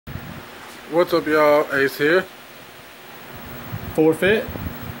What's up, y'all? Ace here. Forfeit.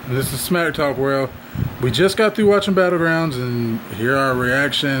 And this is Smack Talk World. We just got through watching Battlegrounds, and here are our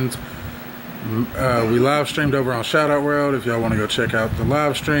reactions. We live streamed over on Shoutout World if y'all want to go check out the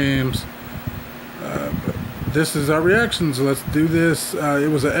live streams. But this is our reactions. Let's do this.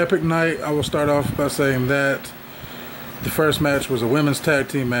 It was an epic night. I will start off by saying that the first match was a women's tag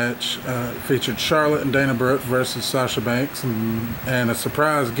team match. It featured Charlotte and Dana Brooke versus Sasha Banks and a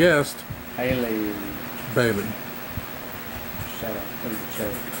surprise guest, Bailey. Shut up.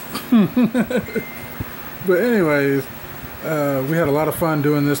 But anyways, we had a lot of fun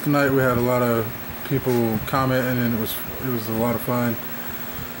doing this tonight. We had a lot of people commenting, and it was a lot of fun.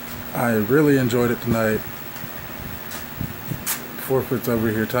 I really enjoyed it tonight. Forfeit's over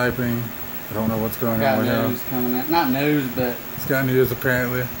here typing. I don't know what's going on with him. Got news coming out. Not news, but it's got news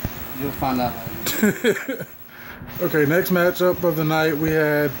apparently. You'll find out. Okay, next matchup of the night, we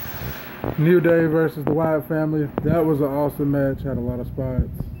had New Day versus the Wyatt family. That was an awesome match. Had a lot of spots.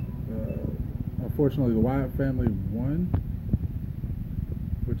 Unfortunately, the Wyatt family won,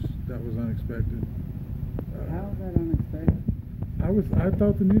 which that was unexpected. How was that unexpected? I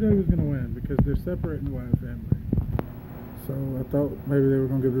thought the New Day was gonna win because they're separating the Wyatt family. So I thought maybe they were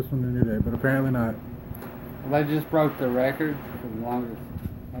gonna give this one to New Day, but apparently not. Well, they just broke the record for the longest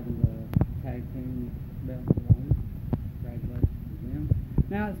having the tag team belt for the longest. Congratulations to them.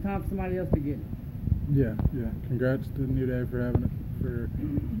 Now it's time for somebody else to get it. Yeah. Congrats to New Day for having it for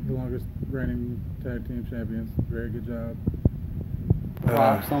the longest reigning tag team champions. Very good job.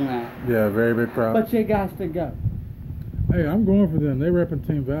 Props on that. Yeah, very big props. But you guys to go. Hey, I'm going for them. They repping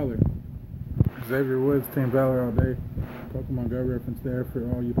Team Valor. Xavier Woods, Team Valor all day. Pokemon Go reference there for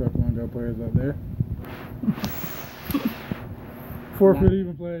all you Pokemon Go players out there. Forfeit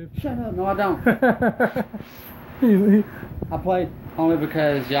even plays. Shut up. No, I don't. I played only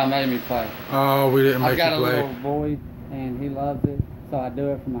because y'all made me play. Oh, we didn't make you play. I've got a little boy, and he loves it, so I do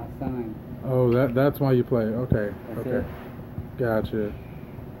it for my son. Oh, that's why you play. Okay. That's okay. It. Gotcha.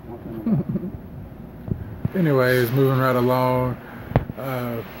 Anyways, moving right along.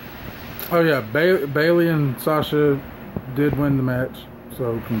 Oh yeah, Bailey and Sasha did win the match,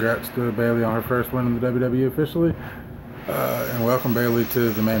 so congrats to Bailey on her first win in the WWE officially, and welcome Bailey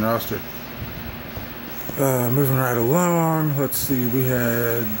to the main roster. Moving right along, let's see, we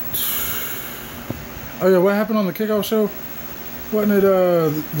had, oh yeah, what happened on the kickoff show? Wasn't it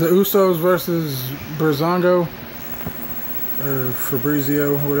the Usos versus Breezango, or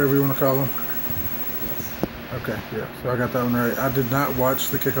Fabrizio, whatever you want to call them? Yes. Okay, yeah, so I got that one right. I did not watch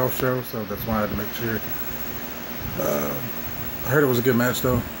the kickoff show, so that's why I had to make sure. I heard it was a good match,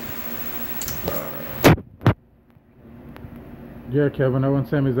 though. Yeah, Kevin Owens,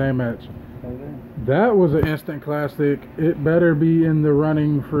 Sami Zayn match. That was an instant classic. It better be in the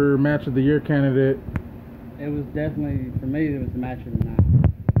running for Match of the Year candidate. It was definitely, for me, it was the match of the night.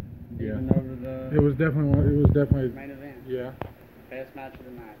 Yeah. Even over the it was definitely main event. Yeah. Best match of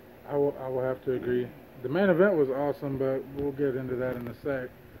the night. I will have to agree. The main event was awesome, but we'll get into that in a sec.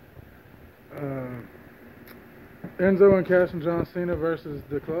 Enzo and Cash and John Cena versus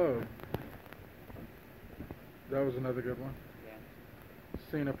The Club. That was another good one. Yeah.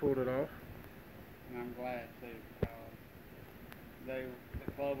 Cena pulled it off. And I'm glad too, because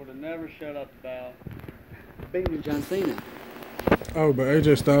the club would have never shut up about beating John Cena. Oh, but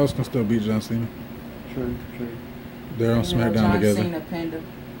AJ Styles can still beat John Cena. True. They're on SmackDown John together. Cena pinned him.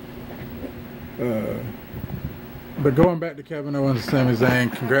 But going back to Kevin Owens and Sami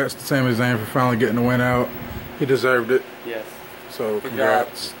Zayn, congrats to Sami Zayn for finally getting the win out. He deserved it. Yes. So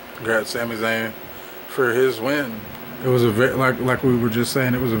congrats Sami Zayn for his win. It was a very, like we were just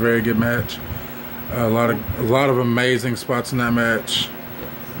saying, it was a very good match. A lot of amazing spots in that match.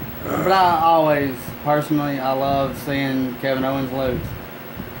 But I always, personally, I love seeing Kevin Owens lose.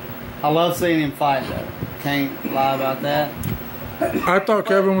 I love seeing him fight, though. Can't lie about that. I thought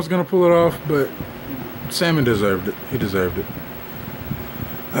Kevin was going to pull it off, but Sami deserved it. He deserved it.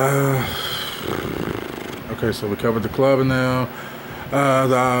 Okay, so we covered the club now.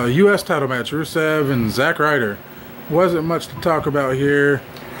 The U.S. title match, Rusev and Zack Ryder. Wasn't much to talk about here.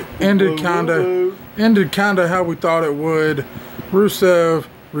 Ended kinda how we thought it would. Rusev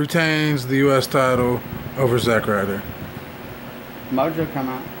retains the U.S. title over Zack Ryder. Mojo come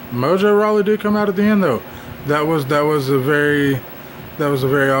out. Mojo Rawley did come out at the end, though. That was a very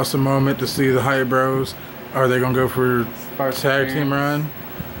awesome moment to see the Hype Bros. Are they gonna go for First tag appearance. team run?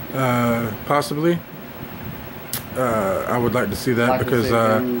 Possibly. I would like to see that because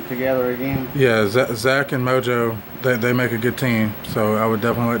them together again. Yeah, Zach and Mojo, they make a good team. So I would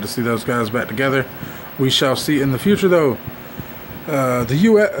definitely like to see those guys back together. We shall see in the future, though. The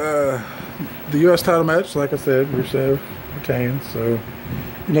U.S. title match, like I said, Rusev retained. So,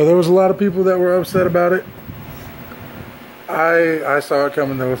 you know, there was a lot of people that were upset about it. I saw it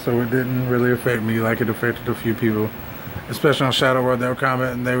coming though, so it didn't really affect me like it affected a few people, especially on Shadow World. They were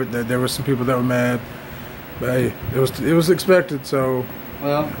commenting. There were some people that were mad, but hey, it was expected. So,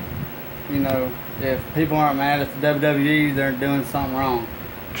 well, you know, if people aren't mad at the WWE, they're doing something wrong.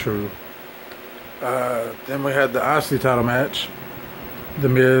 True. Then we had the IC title match, The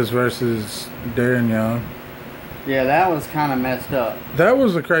Miz versus Darren Young. Yeah, that was kind of messed up. That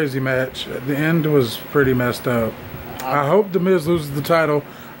was a crazy match. The end was pretty messed up. I hope The Miz loses the title.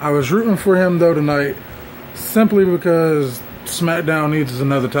 I was rooting for him though tonight, simply because SmackDown needs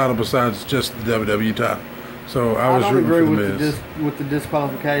another title besides just the WWE title. So I was rooting for The Miz. With the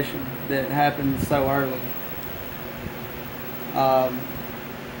disqualification that happened so early.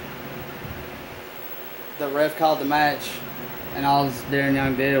 The ref called the match, and all Darren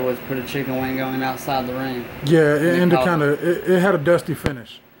Young did was put a chicken wing going outside the ring. Yeah, it ended kind of. It had a dusty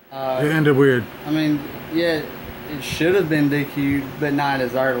finish. It ended weird. I mean, yeah, it should have been DQ'd, but not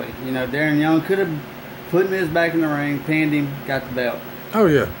as early. You know, Darren Young could have put Miz back in the ring, pinned him, got the belt. Oh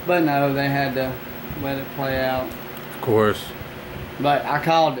yeah. But no, they had to let it play out. Of course. But I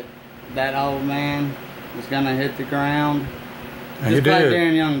called it. That old man was gonna hit the ground. And he did. Just like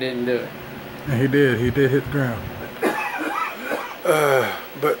Darren Young didn't do it. And he did. He did hit the ground.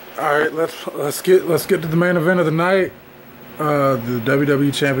 But all right, let's get to the main event of the night. The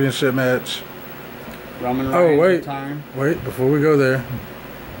WWE Championship match. Roman Reigns wait! Before we go there,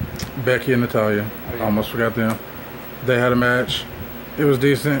 Becky and Natalya. Oh, yeah. Almost forgot them. They had a match. It was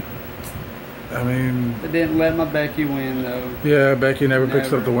decent. I mean, they didn't let my Becky win though. Yeah, Becky never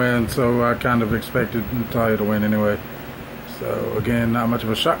picks up the win, so I kind of expected Natalya to win anyway. So again, not much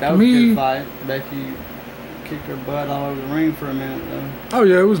of a shock to me. That was a good fight. Becky kicked her butt all over the ring for a minute though. Oh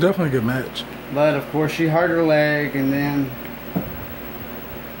yeah, it was definitely a good match. But of course she hurt her leg and then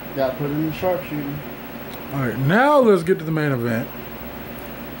got put in the sharpshooter. Alright, now let's get to the main event.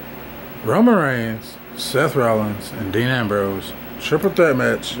 Roman Reigns, Seth Rollins, and Dean Ambrose. Triple threat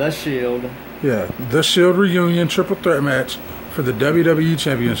match. The Shield. Yeah, the Shield reunion triple threat match for the WWE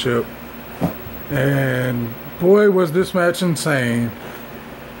Championship. And boy, was this match insane.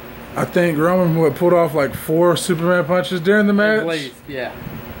 I think Roman pulled off like 4 Superman punches during the match. At least, yeah.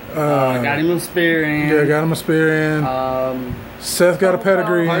 Got him a spear in. Yeah, got him a spear in. Seth got a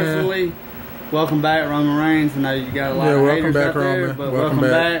pedigree in. Welcome back, Roman Reigns. I know you got a lot of haters out there, Roman. but welcome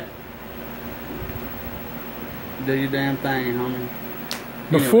back. Do your damn thing, homie.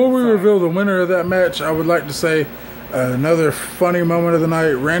 Before we reveal the winner of that match, I would like to say another funny moment of the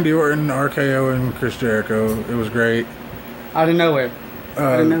night: Randy Orton, RKO, and Chris Jericho. It was great. Out of nowhere.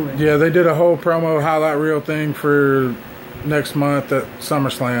 Yeah, they did a whole promo highlight reel thing for next month at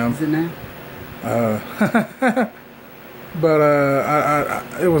SummerSlam. Is it now? But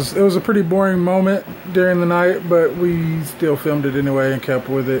it was a pretty boring moment during the night, but we still filmed it anyway and kept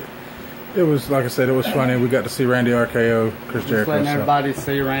with it. It was, like I said, it was funny. We got to see Randy RKO, Chris Jericho. Just letting everybody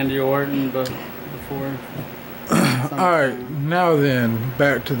see Randy Orton before. All right, now then,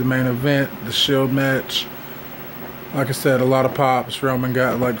 back to the main event, the Shield match. Like I said, a lot of pops. Roman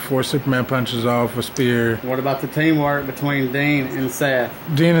got like 4 Superman punches off, a spear. What about the teamwork between Dean and Seth?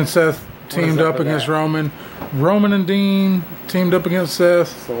 Dean and Seth teamed up against Roman. Roman and Dean teamed up against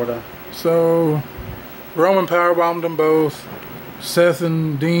Seth. Sorta. So, Roman powerbombed them both. Seth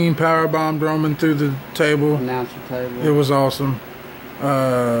and Dean powerbombed Roman through the table. Announcer table. It was awesome.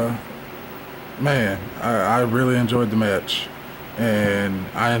 Man, I really enjoyed the match. And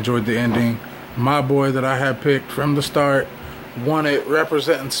I enjoyed the ending. My boy that I had picked from the start won it,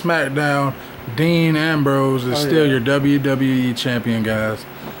 representing SmackDown. Dean Ambrose is still your WWE champion, guys.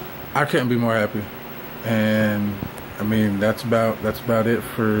 I couldn't be more happy. And I mean, that's about it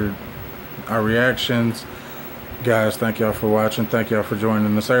for our reactions. Guys, thank y'all for watching. Thank y'all for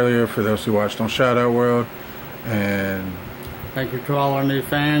joining us earlier, for those who watched on Shoutout World. And thank you to all our new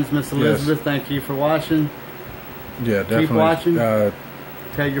fans. Miss Elizabeth, thank you for watching. Yeah, definitely. Keep watching.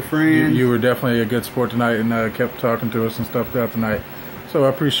 Tell your friends. You were definitely a good sport tonight and kept talking to us and stuff throughout the night. So I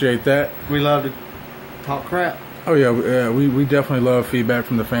appreciate that. We love to talk crap. Oh yeah, we definitely love feedback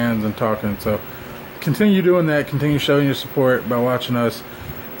from the fans and talking. So continue doing that. Continue showing your support by watching us.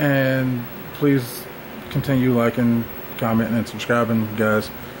 And please continue liking, commenting, and subscribing,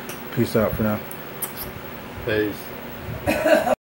 guys. Peace out for now. Peace.